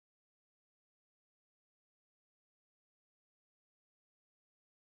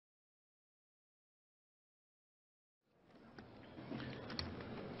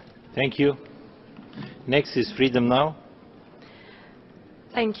Thank you. Next is Freedom Now.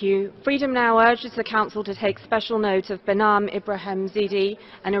 Thank you. Freedom Now urges the Council to take special note of Behnam Ebrahimzadeh,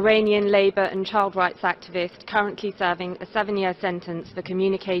 an Iranian labour and child rights activist currently serving a 7-year sentence for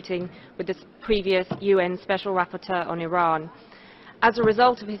communicating with the previous UN Special Rapporteur on Iran. As a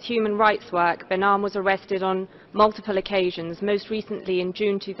result of his human rights work, Behnam was arrested on multiple occasions, most recently in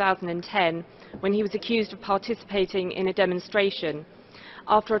June 2010, when he was accused of participating in a demonstration.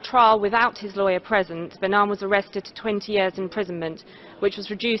 After a trial without his lawyer present, Behnam was arrested to 20 years imprisonment, which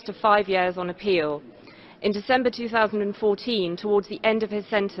was reduced to 5 years on appeal. In December 2014, towards the end of his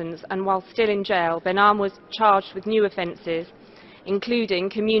sentence and while still in jail, Behnam was charged with new offences, including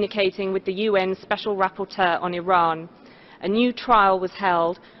communicating with the UN Special Rapporteur on Iran. A new trial was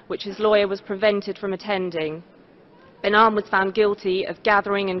held, which his lawyer was prevented from attending. Behnam was found guilty of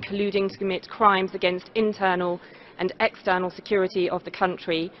gathering and colluding to commit crimes against internal and external security of the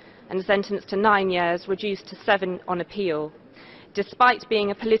country, and sentenced to 9 years, reduced to 7 on appeal. Despite being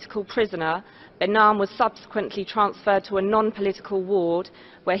a political prisoner, Behnam was subsequently transferred to a non-political ward,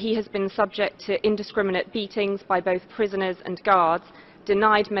 where he has been subject to indiscriminate beatings by both prisoners and guards,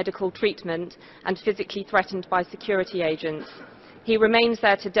 denied medical treatment, and physically threatened by security agents. He remains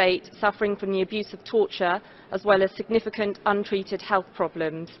there to date, suffering from the abuse of torture, as well as significant untreated health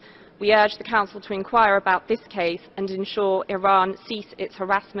problems. We urge the Council to inquire about this case and ensure Iran cease its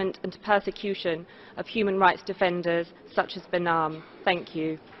harassment and persecution of human rights defenders such as Behnam. Thank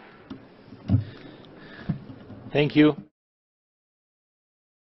you. Thank you.